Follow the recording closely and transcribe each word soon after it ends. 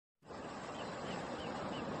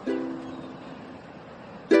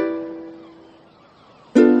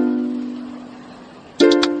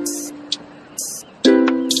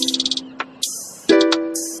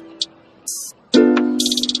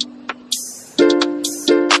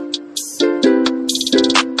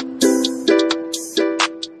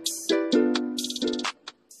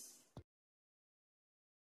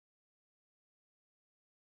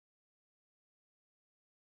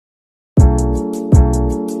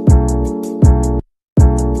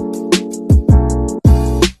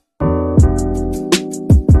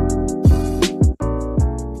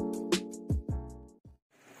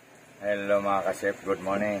ka-chef, good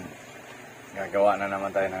morning. Gagawa na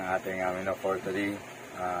naman tayo ng ating menu for today.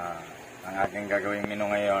 Ang ating gagawin menu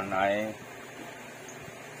ngayon ay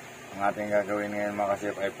mga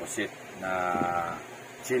ka-chef ay pusit na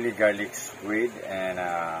chili garlic squid and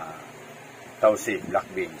TAUSI black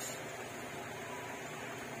beans.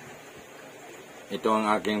 Ito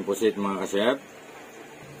ang aking pusit mga ka-chef.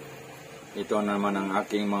 Ito naman ang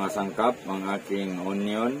aking mga sangkap, ang aking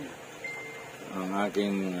onion, ang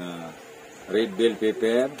aking red bell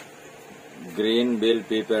pepper, green bell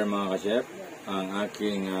pepper mga ka-chef, ang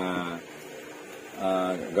aking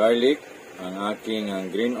garlic, ang aking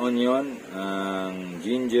green onion, ang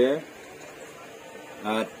ginger,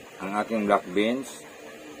 at ang aking black beans,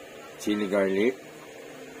 chili garlic,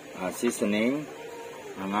 seasoning,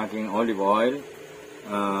 ang aking olive oil,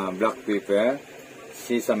 black pepper,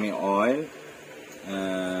 sesame oil,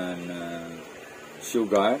 and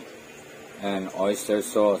sugar, and oyster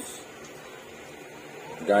sauce,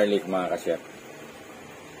 garlic mga ka-chef.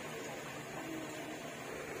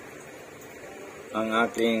 Ang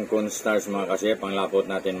aking cornstarch mga ka-chef, ang lapot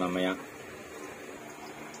natin mamaya.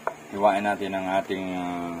 Hiwain natin ang ating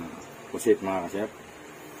pusit mga ka-chef.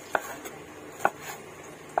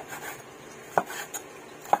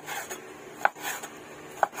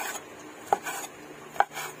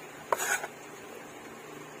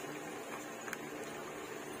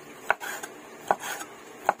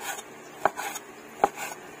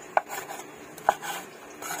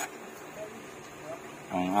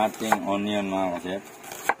 Ang ating onion mga ka-chef.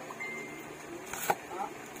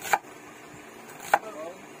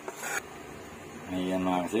 Ayan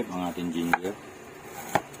mga ka-chef, ang ating ginger.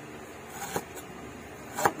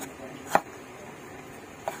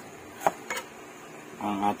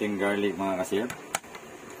 Ang ating garlic mga ka-chef.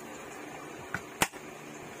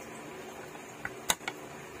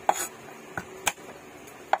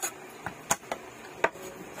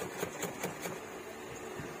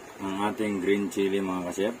 Ang ating green chili mga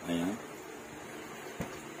ka-chef. Ayan.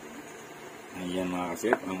 Ayan mga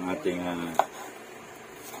ka-chef, ang ating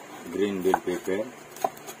green bell pepper.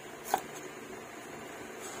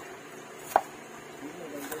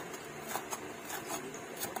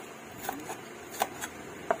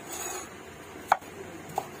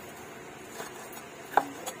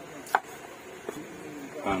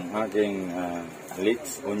 Ang ating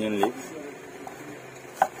leeks, onion leeks.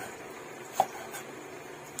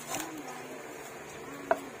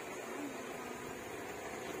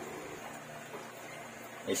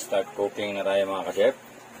 I-start cooking na tayo mga ka-chef.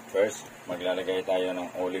 First, maglalagay tayo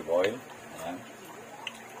ng olive oil.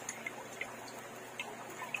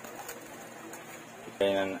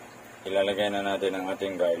 Ayan. Ilalagay na natin ang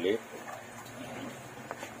ating garlic.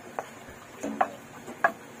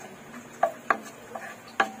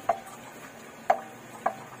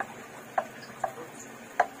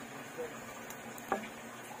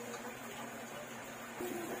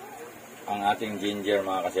 Ang ating ginger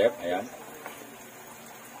mga ka-chef. Ayan.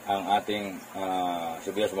 Ang ating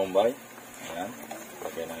sibuyas bombay. Ayan.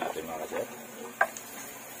 Lagay na natin mga ka-chef.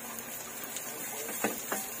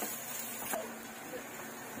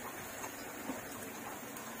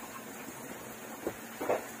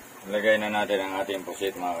 Lagay na natin ang ating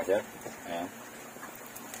pusit mga ka-chef. Ayan.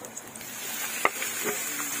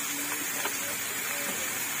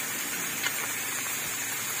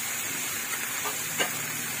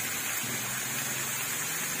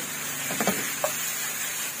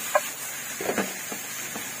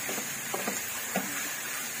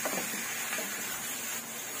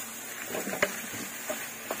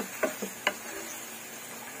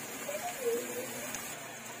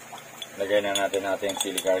 Lagay na natin ating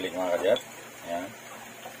chili garlic mga ka-chef. Ayan.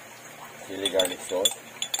 Chili garlic sauce.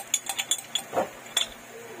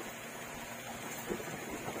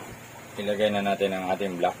 Ilagay na natin ang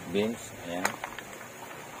ating black beans. Ayan.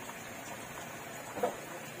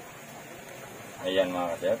 Ayan mga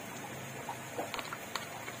ka-chef.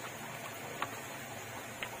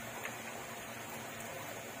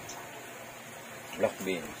 Black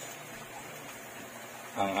beans.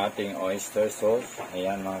 Ang ating oyster sauce.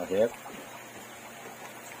 Ayan mga ka-chef.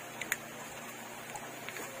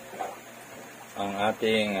 Ang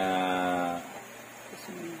ating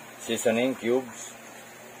seasoning cubes.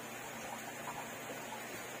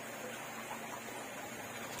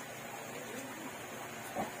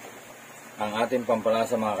 Ang ating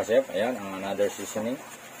pampalasa mga ka-chef. Ayan, ang another seasoning.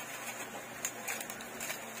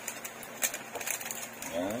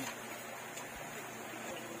 Ayan.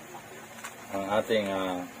 Ang ating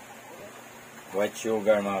white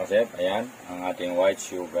sugar mga ka-chef. Ayan, ang ating white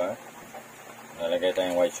sugar. Lalagay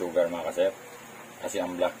tayong white sugar mga ka-chef. Kasi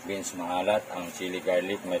ang black beans maalat, ang chili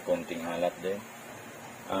garlic may konting alat din.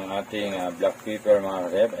 Ang ating black pepper mga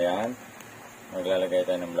kasep, ayan. Maglalagay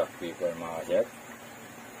tayo ng black pepper mga kasep.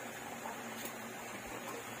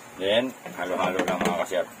 Then, halo-halo lang mga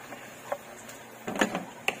kasep.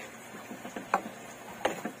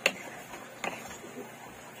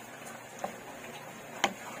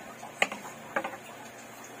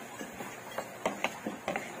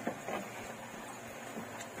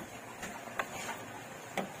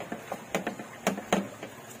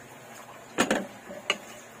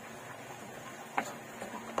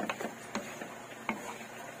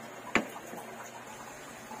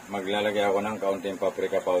 Maglalagay ako ng kaunting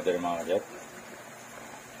paprika powder mga kasep.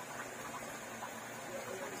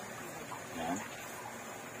 Yan.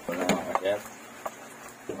 Wala mga kasep.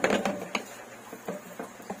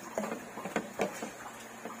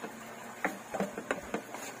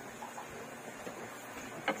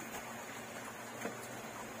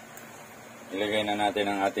 Ilagay na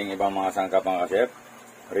natin ang ating ibang mga sangkap mga kasep.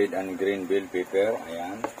 Red and green bell pepper.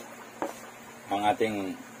 Ayan. Ang ating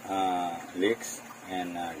leeks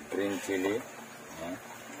and green chili. Ayan.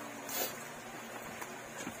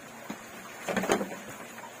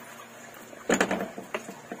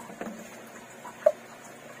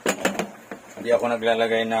 Hindi ako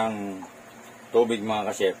naglalagay ng tubig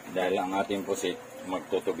mga kasep dahil ang ating pusit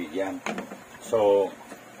magtutubig yan. So,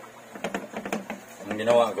 ang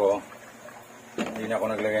ginawa ko, hindi na ako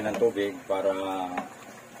naglagay ng tubig para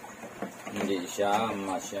hindi siya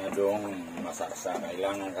masyadong masarsa.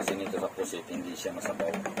 Kailangan kasi nito sa pusit, hindi siya masabaw.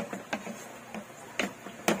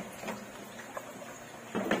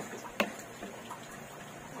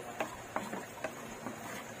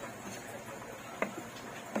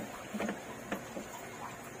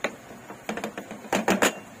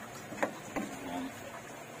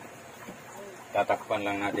 Tatakpan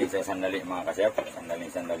lang natin sa sandali mga kasep. Sandali.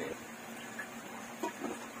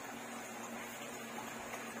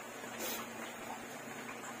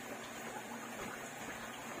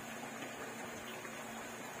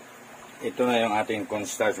 Ito na yung ating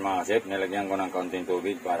cornstarch mga kasep. Nilagyan ko ng kaunting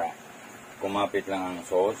tubig para kumapit lang ang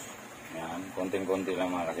sauce. Ayan. Konting-konti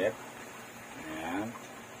lang mga kasep. Ayan.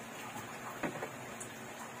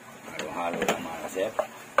 Halo-halo lang mga kasep.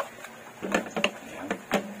 Ayan.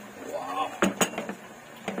 Wow.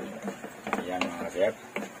 Ayan mga kasep.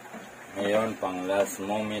 Ngayon, pang last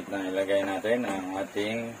moment na ilagay natin ang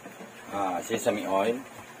ating sesame oil.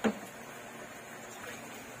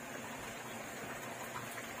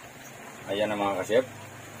 Ayan na mga kasep,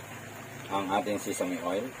 ang ating sesame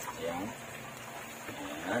oil. Ayan.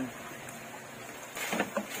 Ayan.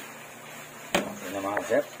 Ayan na mga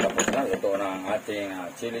kasep. Tapos na, ito na ang ating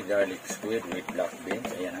chili garlic squid with black beans.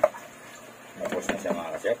 Ayan na. Tapos na siya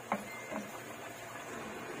mga kasep.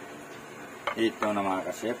 Ito na mga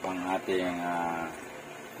kasep, ang ating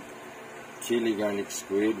chili garlic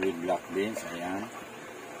squid with black beans. Ayan.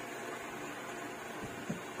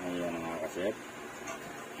 Ayan na mga kasep.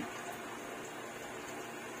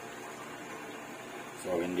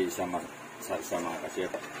 So, hindi siya masarsa mga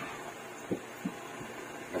kasep.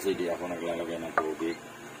 Kasi di ako naglalagay ng tubig.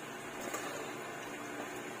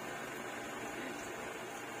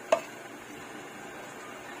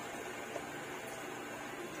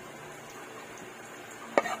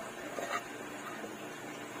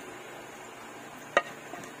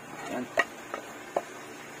 Ayan.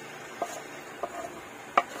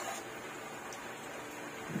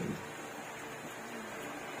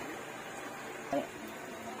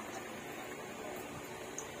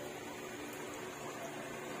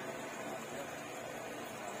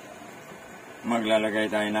 Maglalagay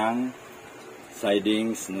tayo ng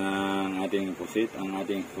sidings ng ating pusit, ang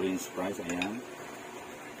ating french fries. Ayan.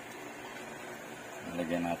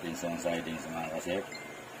 Lagyan natin sa sidings mga kasep.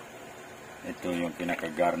 Ito yung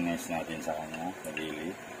pinaka-garnish natin sa kanya, sa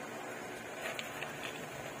gilid.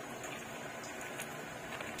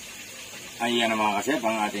 Ayan na mga kasep,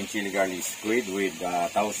 ang ating chili garlic squid with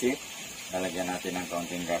TAUSI. Lalagyan natin ng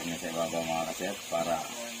kaunting garnish sa ibabaw mga kasep para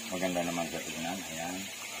maganda naman sa tingnan. Ayan.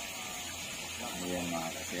 Ayan mga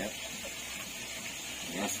kasep.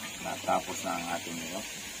 Yes, natapos na ang ating nilo.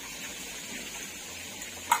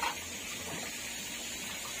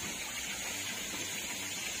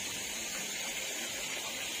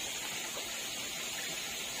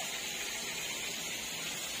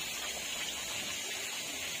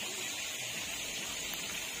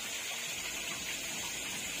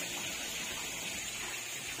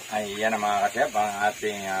 Ayan na mga kasep, ang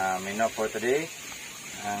ating menu for today.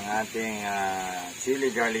 Ang ating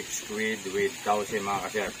chili garlic squid with TAUSI mga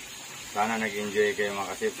kasep. Sana nag-enjoy kayo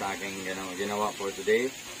mga kasep sa aking ginawa for today.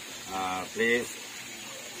 Please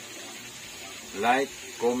like,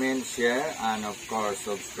 comment, share, and of course,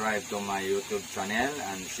 subscribe to my YouTube channel.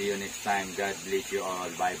 And see you next time. God bless you all.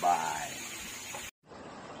 Bye-bye.